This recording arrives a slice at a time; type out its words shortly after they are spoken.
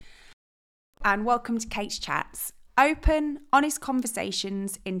And welcome to Kate's Chats, open, honest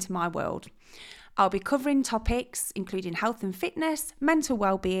conversations into my world. I'll be covering topics including health and fitness, mental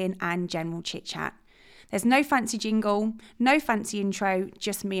well-being and general chit-chat. There's no fancy jingle, no fancy intro,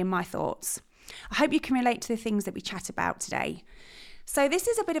 just me and my thoughts. I hope you can relate to the things that we chat about today. So this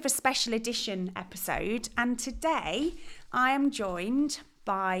is a bit of a special edition episode, and today I am joined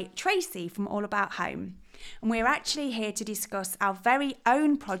by Tracey from All About Home. And we're actually here to discuss our very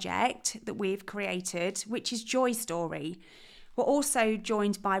own project that we've created, which is Joy Story. We're also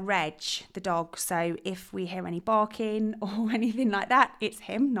joined by Reg, the dog. So if we hear any barking or anything like that, it's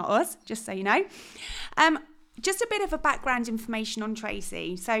him, not us, just so you know. Just a bit of a background information on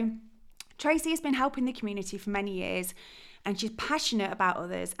Tracey. So Tracey has been helping the community for many years, and she's passionate about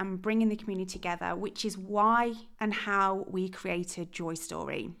others and bringing the community together, which is why and how we created Joy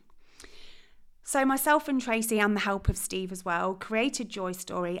Story. So myself and Tracey, and the help of Steve as well, created Joy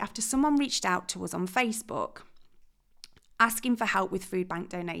Story after someone reached out to us on Facebook asking for help with food bank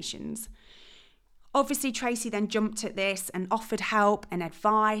donations. Obviously, Tracey then jumped at this and offered help and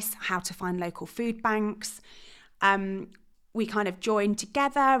advice, how to find local food banks. We kind of joined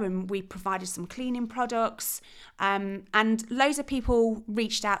together and we provided some cleaning products, and loads of people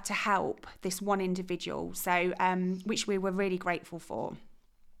reached out to help this one individual, so which we were really grateful for.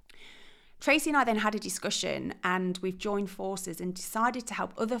 Tracey and I then had a discussion, and we've joined forces and decided to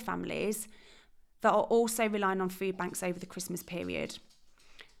help other families that are also relying on food banks over the Christmas period.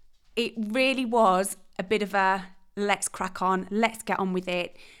 It really was a bit of a let's crack on, let's get on with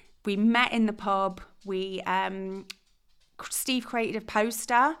it. We met in the pub, Steve created a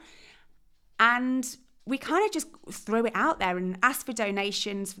poster, and we kind of just threw it out there and asked for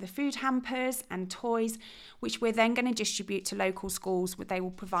donations for the food hampers and toys, which we're then going to distribute to local schools where they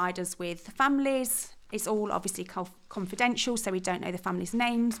will provide us with families. It's all obviously confidential, so we don't know the families'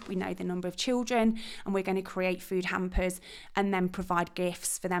 names. We know the number of children, and we're going to create food hampers and then provide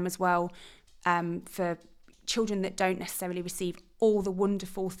gifts for them as well, for children that don't necessarily receive all the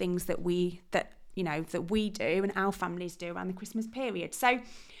wonderful things that we do and our families do around the Christmas period. So I'm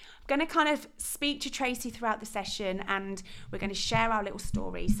going to kind of speak to Tracey throughout the session, and we're going to share our little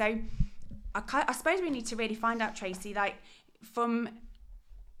story. So I suppose we need to really find out, Tracey,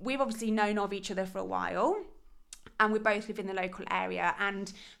 we've obviously known of each other for a while, and we both live in the local area.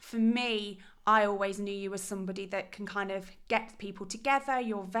 And for me, I always knew you as somebody that can kind of get people together.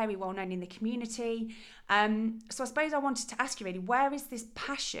 You're very well known in the community. So I suppose I wanted to ask you really, where is this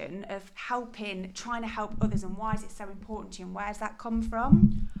passion of trying to help others, and why is it so important to you, and where does that come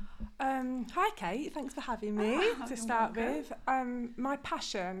from? Hi Kate, thanks for having me to start with. My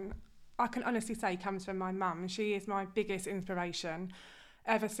passion, I can honestly say, comes from my mum. She is my biggest inspiration.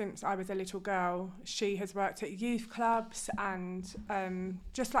 Ever since I was a little girl, she has worked at youth clubs and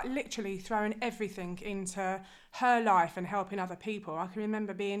just like literally throwing everything into her life and helping other people. I can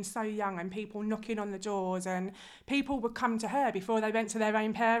remember being so young and people knocking on the doors, and people would come to her before they went to their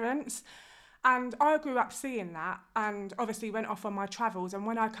own parents. And I grew up seeing that, and obviously went off on my travels, and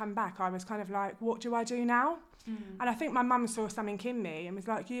when I come back I was kind of like, what do I do now? And I think my mum saw something in me and was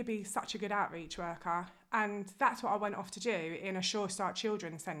like, you'd be such a good outreach worker. And that's what I went off to do in a Sure Start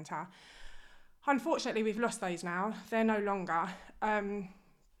Children's Centre. Unfortunately, we've lost those now. They're no longer.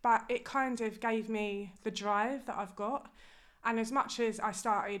 But it kind of gave me the drive that I've got. And as much as I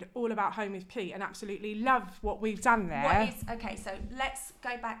started All About Home with Pete and absolutely love what we've done there. So let's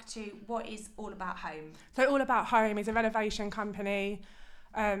go back to what is All About Home. So All About Home is a renovation company.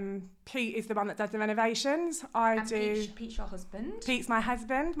 Pete is the one that does the renovations. Pete's your husband? Pete's my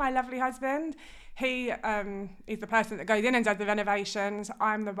husband, my lovely husband. He is the person that goes in and does the renovations.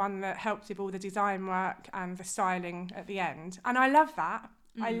 I'm the one that helps with all the design work and the styling at the end. And I love that.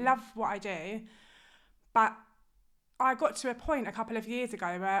 I love what I do. But I got to a point a couple of years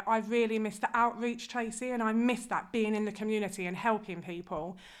ago where I really missed the outreach, Tracey, and I missed that being in the community and helping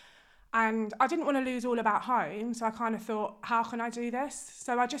people. And I didn't want to lose All About Home, so I kind of thought, how can I do this?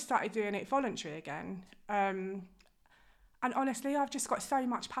 So I just started doing it voluntary again. And honestly, I've just got so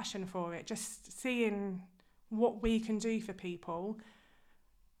much passion for it, just seeing what we can do for people.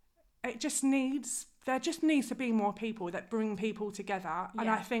 There just needs to be more people that bring people together. Yeah. And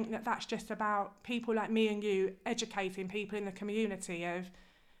I think that that's just about people like me and you educating people in the community of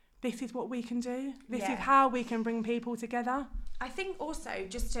this is what we can do. This is how we can bring people together. I think also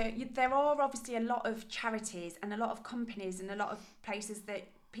there are obviously a lot of charities and a lot of companies and a lot of places that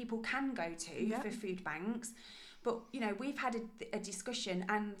people can go to for food banks. But, we've had a discussion,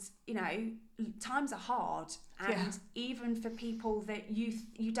 and, times are hard. And even for people that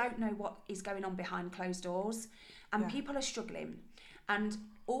you don't know what is going on behind closed doors, and people are struggling. And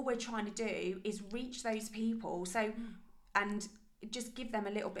all we're trying to do is reach those people. So, and just give them a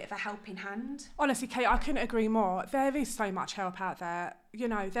little bit of a helping hand. Honestly, Kate, I couldn't agree more. There is so much help out there. You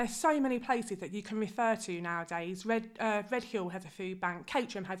know, there's so many places that you can refer to nowadays. Red Hill has a food bank.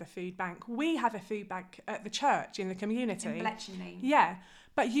 Caterham has a food bank. We have a food bank at the church in the community. In Bletchley. Yeah,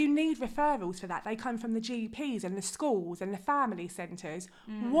 but you need referrals for that. They come from the GPs and the schools and the family centres.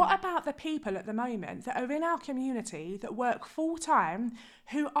 What about the people at the moment that are in our community that work full time,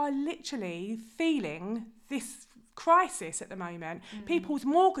 who are literally feeling this crisis at the moment? People's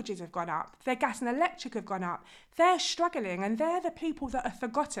mortgages have gone up, their gas and electric have gone up, they're struggling, and they're the people that are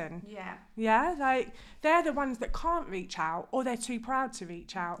forgotten. Like they're the ones that can't reach out, or they're too proud to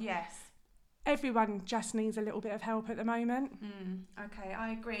reach out. Everyone just needs a little bit of help at the moment. Okay,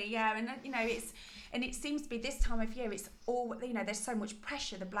 I agree. Yeah, and you know, it seems to be this time of year. It's all, you know, there's so much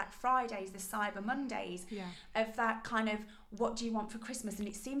pressure. The Black Fridays, the Cyber Mondays, of that kind of, what do you want for Christmas? And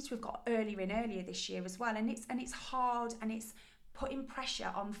it seems to have got earlier this year as well. And it's hard, and it's putting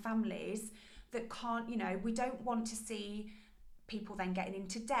pressure on families that can't. You know, we don't want to see people then getting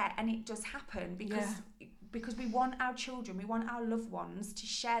into debt, and it does happen because we want our children, we want our loved ones to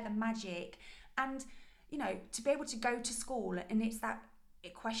share the magic, and, you know, to be able to go to school, and it's that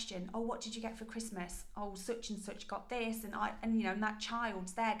question, oh, what did you get for Christmas? Oh, such and such got this, and you know, and that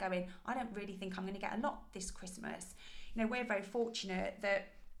child's there going, I don't really think I'm going to get a lot this Christmas. You know, we're very fortunate that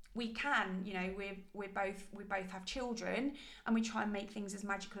we can, you know, we both have children, and we try and make things as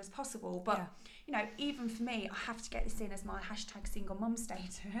magical as possible. But you know, even for me, I have to get this in as my #single mum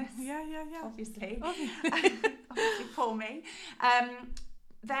status. Obviously, obviously for me.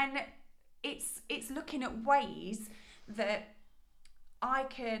 Then it's looking at ways that I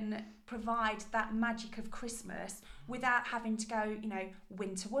can provide that magic of Christmas without having to go, you know,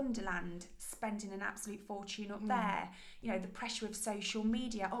 winter wonderland, spending an absolute fortune up there. You know, the pressure of social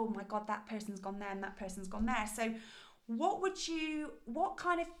media. Oh my God, that person's gone there and that person's gone there. So what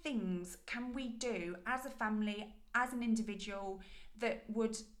kind of things can we do as a family, as an individual, that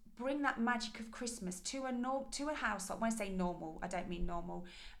would bring that magic of Christmas to a household? When I say normal, I don't mean normal.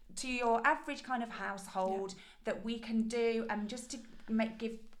 To your average kind of household, that we can do, and just to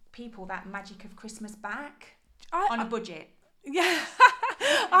give people that magic of Christmas back on a budget.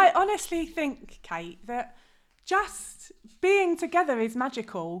 I honestly think, Kate, that just being together is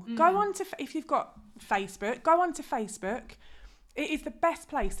magical. Go on to, if you've got Facebook, go on to Facebook. It is the best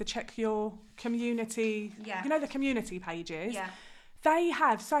place to check your community, you know, the community pages. They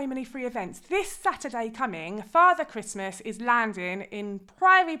have so many free events. This Saturday coming, Father Christmas is landing in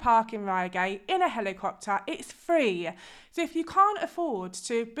Priory Park in Reigate in a helicopter. It's free. So if you can't afford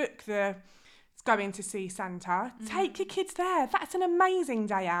to book going to see Santa, take your kids there. That's an amazing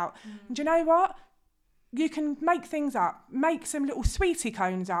day out. And do you know what? You can make things up. Make some little sweetie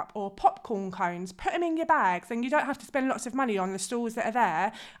cones up, or popcorn cones. Put them in your bags, and you don't have to spend lots of money on the stalls that are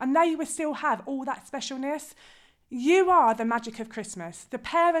there. And they will still have all that specialness. You are the magic of Christmas. The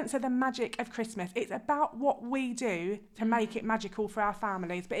parents are the magic of Christmas. It's about what we do to make it magical for our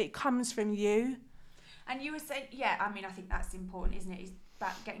families, but it comes from you. And you were saying, I mean, I think that's important, isn't it? It's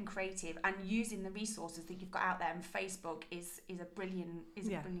about getting creative and using the resources that you've got out there, and Facebook is a brilliant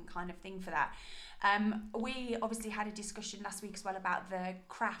kind of thing for that. We obviously had a discussion last week as well about the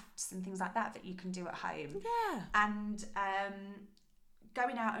crafts and things like that you can do at home. And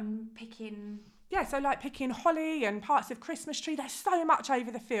going out and picking... so like picking holly and parts of Christmas tree. There's so much over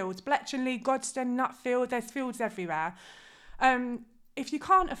the fields. Bletchley, Godstone, Nutfield, there's fields everywhere. If you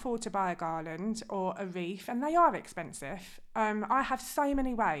can't afford to buy a garland or a wreath, and they are expensive, I have so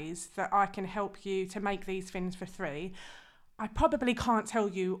many ways that I can help you to make these things for free. I probably can't tell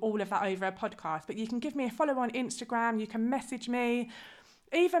you all of that over a podcast, but you can give me a follow on Instagram, you can message me.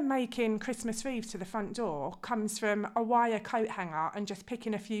 Even making Christmas wreaths to the front door comes from a wire coat hanger and just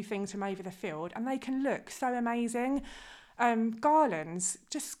picking a few things from over the field, and they can look so amazing. Garlands,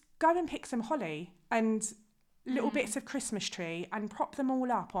 just go and pick some holly and little bits of Christmas tree and prop them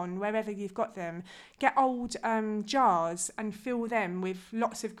all up on wherever you've got them. Get old jars and fill them with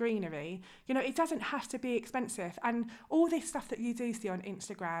lots of greenery. You know, it doesn't have to be expensive. And all this stuff that you do see on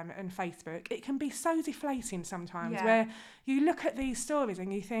Instagram and Facebook, it can be so deflating sometimes, where you look at these stories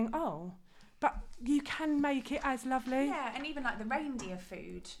and you think, oh, but you can make it as lovely. Yeah, and even like the reindeer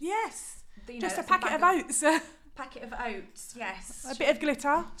food. Yes. You know, just a packet of oats. Packet of oats, yes. A bit of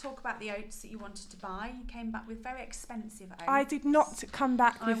glitter. Talk about the oats that you wanted to buy. You came back with very expensive oats. I did not come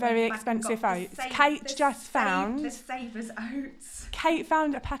back with very expensive oats. Kate just found... The Savers oats. Kate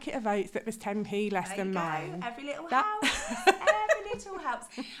found a packet of oats that was 10p less than mine. Every little house. Every It all helps.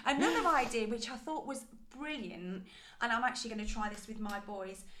 Another idea, which I thought was brilliant, and I'm actually going to try this with my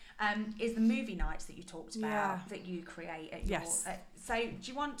boys, is the movie nights that you talked about, that you create at your... so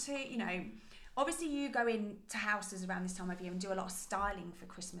do you want to, obviously you go into houses around this time of year and do a lot of styling for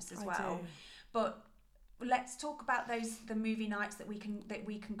Christmas as well. Do. But let's talk about the movie nights that we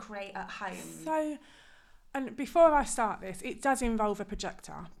can create at home. So, and before I start this, it does involve a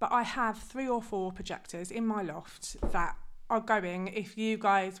projector, but I have 3 or 4 projectors in my loft that are going. If you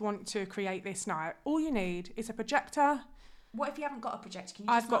guys want to create this night, all you need is a projector. What if you haven't got a projector? Can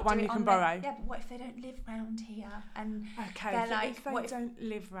you I've got one you can borrow. Yeah, but what if they don't live round here? And okay, they're like, if they don't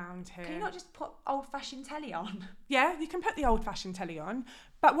live round here, can you not just put old-fashioned telly on? Yeah, you can put the old-fashioned telly on.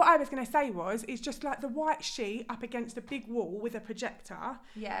 But what I was going to say is just like the white sheet up against a big wall with a projector.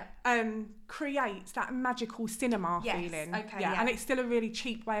 Yeah. Creates that magical cinema feeling. Okay. Yeah, and it's still a really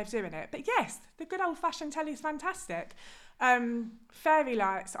cheap way of doing it. But yes, the good old-fashioned telly is fantastic. Fairy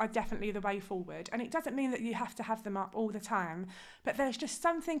lights are definitely the way forward, and it doesn't mean that you have to have them up all the time, but there's just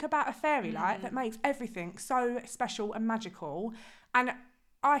something about a fairy light that makes everything so special and magical. And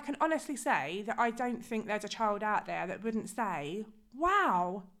I can honestly say that I don't think there's a child out there that wouldn't say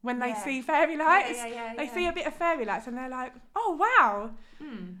wow when they see fairy lights. They see a bit of fairy lights and they're like, oh wow.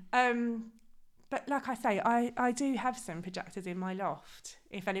 But like I say, I do have some projectors in my loft.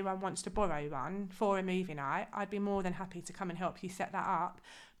 If anyone wants to borrow one for a movie night, I'd be more than happy to come and help you set that up.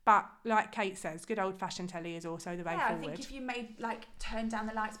 But like Kate says, good old-fashioned telly is also the way forward. I think if you made, turn down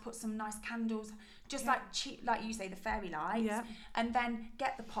the lights, put some nice candles, just cheap, like you say, the fairy lights, and then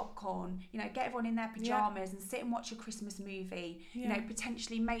get the popcorn, get everyone in their pyjamas and sit and watch a Christmas movie,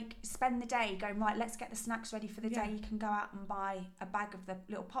 potentially spend the day going, right, let's get the snacks ready for the day. You can go out and buy a bag of the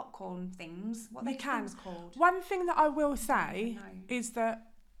little popcorn things. What are things called? One thing that I will say is that,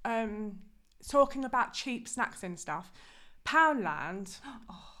 talking about cheap snacks and stuff, Poundland,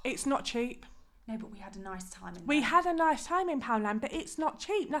 it's not cheap. No, but we had a nice time in We had a nice time in Poundland, but it's not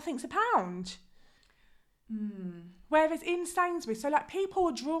cheap. Nothing's £1. Whereas in Sainsbury's, so people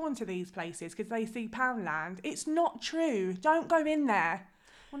are drawn to these places because they see Poundland. It's not true. Don't go in there.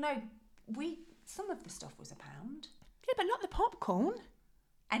 Well, no, some of the stuff was £1. Yeah, but not the popcorn.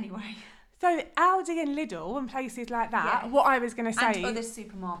 Anyway. So Aldi and Lidl and places like that, what I was going to say... And other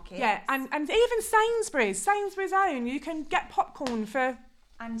supermarkets. Yeah, and even Sainsbury's own, you can get popcorn for...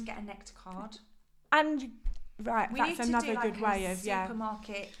 And get a Nectar card. And, that's another good way of...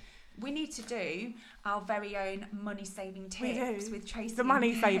 supermarket. We need to do our very own money-saving tips with Tracey. The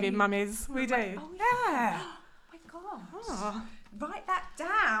money-saving mummies, we do. Oh, yeah. Oh, my gosh. Oh. Write that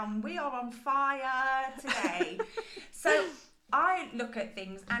down. We are on fire today. So I look at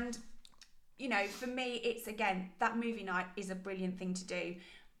things and... for me, it's again, that movie night is a brilliant thing to do.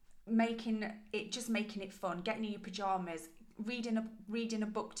 Making it fun, getting in your pyjamas, reading a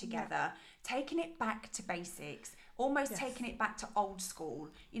book together, taking it back to basics, almost taking it back to old school.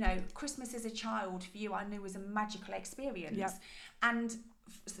 Christmas as a child for you, I knew was a magical experience. Yep. And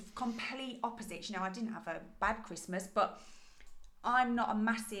complete opposite. I didn't have a bad Christmas, but I'm not a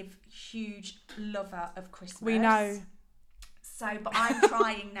massive, huge lover of Christmas. We know. But I'm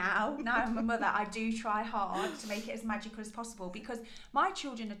trying now. Now I'm a mother, I do try hard to make it as magical as possible because my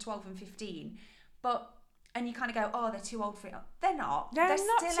children are 12 and 15, and you kind of go, oh, they're too old for it. They're not. They're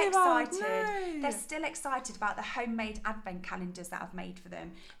not still excited. No. They're still excited about the homemade advent calendars that I've made for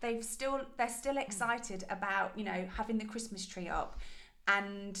them. They're still excited about, having the Christmas tree up.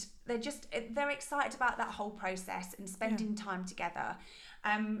 And they're excited about that whole process and spending time together.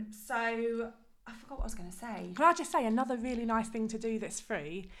 So I forgot what I was going to say. Can I just say another really nice thing to do that's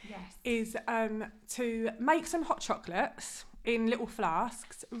free? Yes. Is to make some hot chocolates in little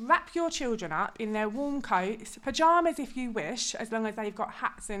flasks, wrap your children up in their warm coats, pyjamas if you wish, as long as they've got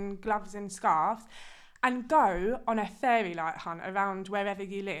hats and gloves and scarves, and go on a fairy light hunt around wherever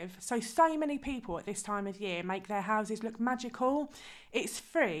you live. So many people at this time of year make their houses look magical. It's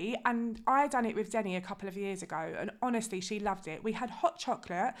free, and I done it with Denny a couple of years ago, and honestly, she loved it. We had hot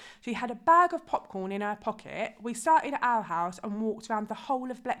chocolate, she had a bag of popcorn in her pocket. We started at our house and walked around the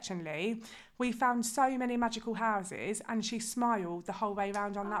whole of Bletchley. We found so many magical houses, and she smiled the whole way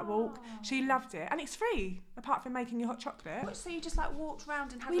around on that walk. She loved it, and it's free, apart from making your hot chocolate. So you just walked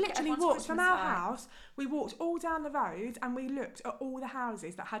around and had We a look at literally everyone's walked Christmas from our lights? house, we walked all down the road, and we looked at all the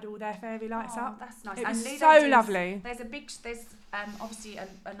houses that had all their fairy lights up. That's nice. It was and so lovely. There's obviously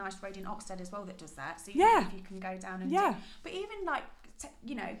a nice road in Oxted as well that does that. So Yeah. you can go down and do. But even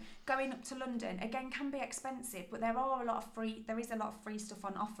going up to London again can be expensive, but there is a lot of free stuff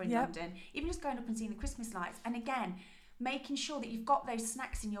on offer in London. Even just going up and seeing the Christmas lights, and again, making sure that you've got those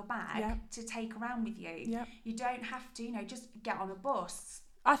snacks in your bag to take around with you. Yeah. You don't have to, just get on a bus.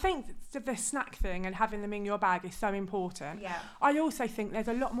 I think the snack thing and having them in your bag is so important. Yeah. I also think there's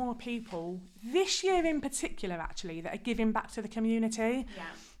a lot more people, this year in particular actually, that are giving back to the community. Yeah.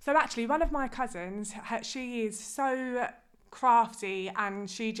 So actually one of my cousins, she is so crafty and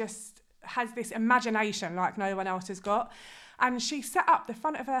she just has this imagination like no one else has got. And she set up the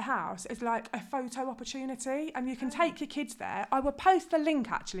front of her house as like a photo opportunity, and you can take your kids there. I will post the link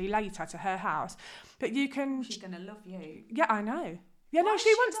actually later to her house, but you can... She's going to love you. Yeah, I know. Yeah, Why no,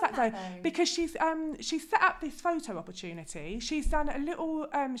 she wants that though, though? because she's set up this photo opportunity. She's done a little,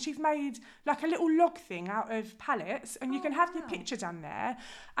 she's made like a little log thing out of pallets, and you can have your picture done there,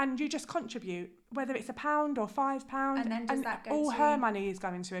 and you just contribute, whether it's £1 or £5, And then does that go all to... her money is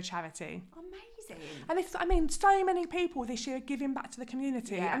going to a charity. Amazing. And it's, I mean, so many people this year giving back to the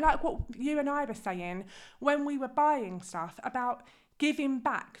community, and like what you and I were saying when we were buying stuff about giving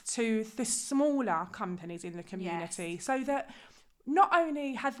back to the smaller companies in the community, so that not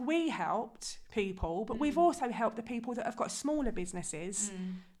only have we helped people, but we've also helped the people that have got smaller businesses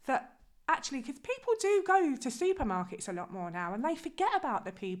that actually, because people do go to supermarkets a lot more now and they forget about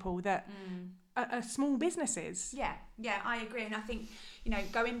the people that are small businesses. Yeah, I agree. And I think,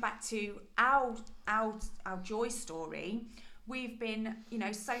 going back to our joy story, we've been,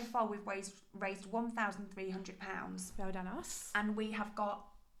 so far we've raised £1,300. Well done us. And we have got,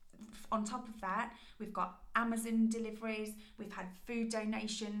 on top of that, we've got Amazon deliveries, we've had food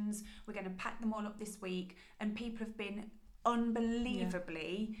donations, we're going to pack them all up this week, and people have been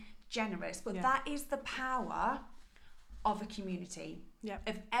unbelievably generous. But that is the power of a community,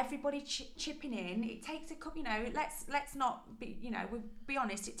 of everybody chipping in. It takes a couple, let's not be, we'll be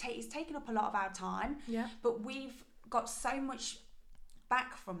honest, it's taken up a lot of our time, but we've got so much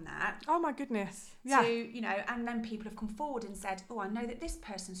back from that. Oh my goodness. And then people have come forward and said, I know that this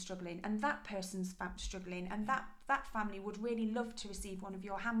person's struggling and that person's struggling, and that family would really love to receive one of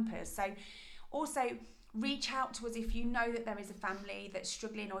your hampers. So also reach out to us if you know that there is a family that's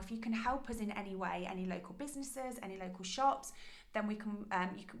struggling, or if you can help us in any way, any local businesses, any local shops, then we can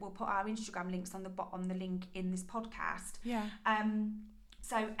we'll put our Instagram links on the link in this podcast.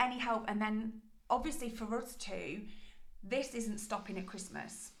 So any help. And then obviously for us too, this isn't stopping at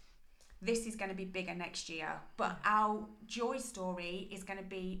Christmas. This is going to be bigger next year. But our joy story is going to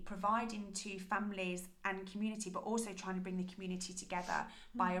be providing to families and community, but also trying to bring the community together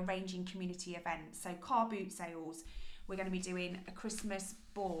by arranging community events. So car boot sales. We're going to be doing a Christmas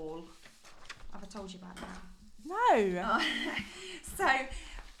ball. Have I told you about that? No. So...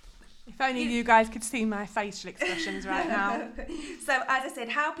 If only you guys could see my facial expressions right now. So as I said,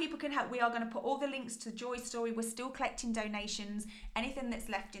 how people can help, we are going to put all the links to Joy Story. We're still collecting donations. Anything that's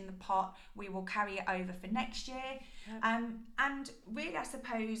left in the pot, we will carry it over for next year. And really, I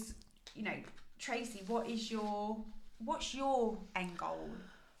suppose, Tracy, what's your end goal?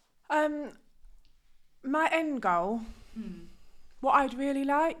 My end goal, what I'd really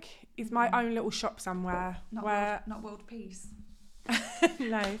like is my own little shop somewhere. Not world peace.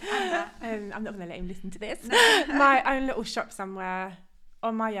 No, I'm not going to let him listen to this. My own little shop somewhere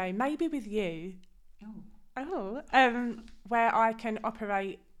on my own, maybe with you. Where I can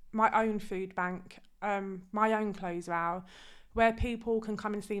operate my own food bank, my own clothes row, where people can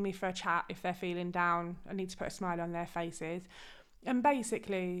come and see me for a chat if they're feeling down and need to put a smile on their faces, and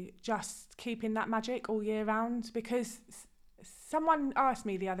basically just keeping that magic all year round. Because someone asked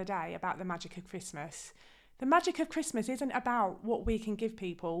me the other day about the magic of Christmas. The magic of Christmas isn't about what we can give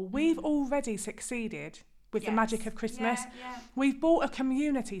people. We've already succeeded with the magic of Christmas. We've brought a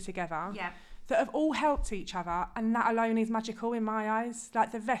community together that have all helped each other, and that alone is magical in my eyes.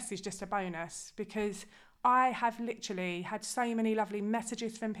 Like, the rest is just a bonus, because I have literally had so many lovely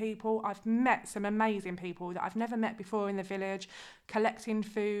messages from people. I've met some amazing people that I've never met before in the village, collecting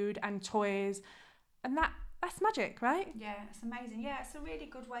food and toys, and that's magic, right? Yeah, it's amazing. Yeah, it's a really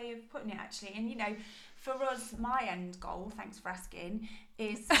good way of putting it, actually. And, for us, my end goal, thanks for asking,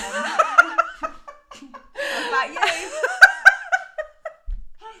 is... what about you?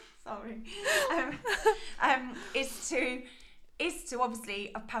 Sorry. Is to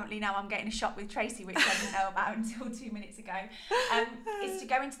obviously, apparently now I'm getting a shot with Tracy, which I didn't know about until 2 minutes ago, is to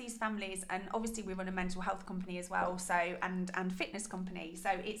go into these families, and obviously we run a mental health company as well, so and fitness company. So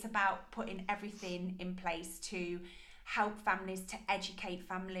it's about putting everything in place to help families, to educate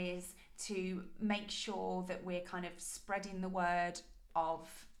families, to make sure that we're kind of spreading the word of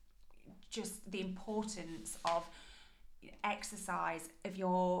just the importance of exercise, of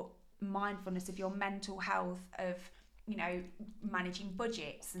your mindfulness, of your mental health, of managing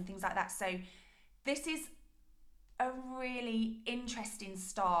budgets and things like that. So this is a really interesting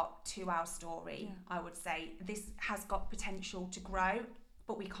start to our story, I would say. This has got potential to grow,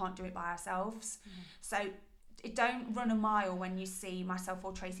 but we can't do it by ourselves. So don't run a mile when you see myself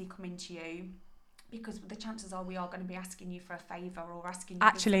or Tracey coming to you, because the chances are we are going to be asking you for a favour or asking you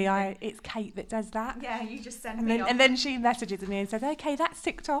Actually, it's Kate that does that. Yeah, you just send me off. And then she messages me and says, okay, that's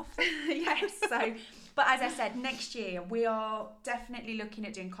ticked off. Yes, so... But as I said, next year we are definitely looking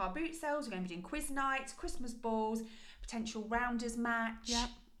at doing car boot sales. We're going to be doing quiz nights, Christmas balls, potential rounders match. Yeah.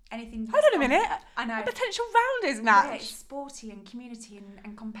 Anything. Hold on a minute. I know. A potential rounders match. Yeah, it's sporty and community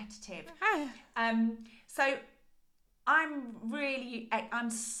and competitive. Oh. So I'm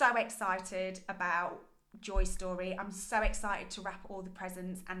so excited about Joy Story. I'm so excited to wrap all the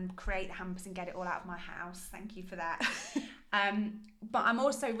presents and create the hampers and get it all out of my house. Thank you for that. But I'm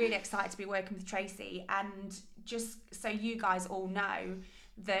also really excited to be working with Tracey, and just so you guys all know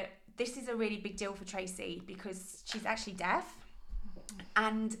that this is a really big deal for Tracey, because she's actually deaf,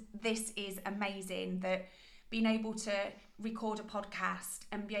 and this is amazing that being able to record a podcast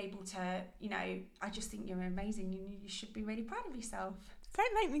and be able to, I just think you're amazing. You should be really proud of yourself.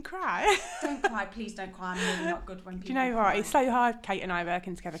 Don't make me cry. Don't cry, please don't cry. I'm really not good when people Do you know what? It's so hard, Kate and I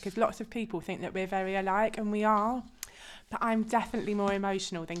working together, because lots of people think that we're very alike, and we are. But I'm definitely more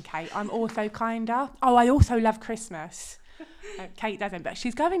emotional than Kate. I'm also kinder. Oh, I also love Christmas. Kate doesn't, but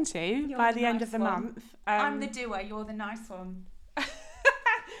she's going to by the end of the month. I'm the doer, you're the nice one.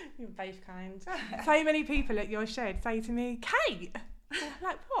 You're both kind. So many people at your shed say to me, Kate.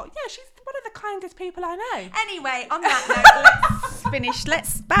 Like, what? Yeah, she's one of the kindest people I know. Anyway, on that note, let's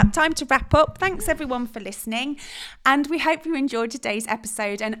finish. About time to wrap up. Thanks everyone for listening, and we hope you enjoyed today's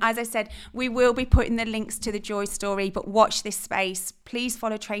episode. And as I said, we will be putting the links to the Joy Story, but watch this space. Please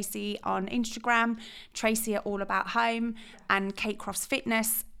follow Tracey on Instagram, Tracey at All About Home, and Kate Crofts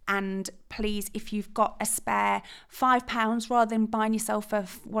Fitness. And please, if you've got a spare £5, rather than buying yourself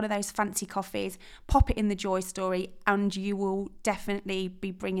one of those fancy coffees, pop it in the Joy Story, and you will definitely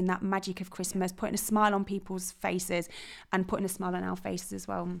be bringing that magic of Christmas, putting a smile on people's faces and putting a smile on our faces as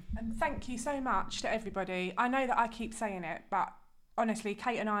well. And thank you so much to everybody. I know that I keep saying it, but honestly,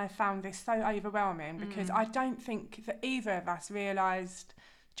 Kate and I have found this so overwhelming, because I don't think that either of us realised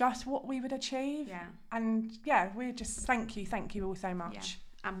just what we would achieve. Yeah. And we're just thank you all so much. Yeah.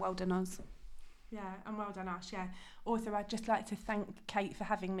 And well done us. Yeah, and well done us, yeah. Also, I'd just like to thank Kate for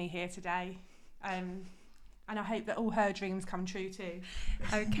having me here today. And I hope that all her dreams come true too.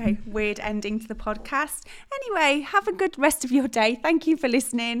 Okay, weird ending to the podcast. Anyway, have a good rest of your day. Thank you for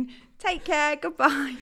listening. Take care. Goodbye.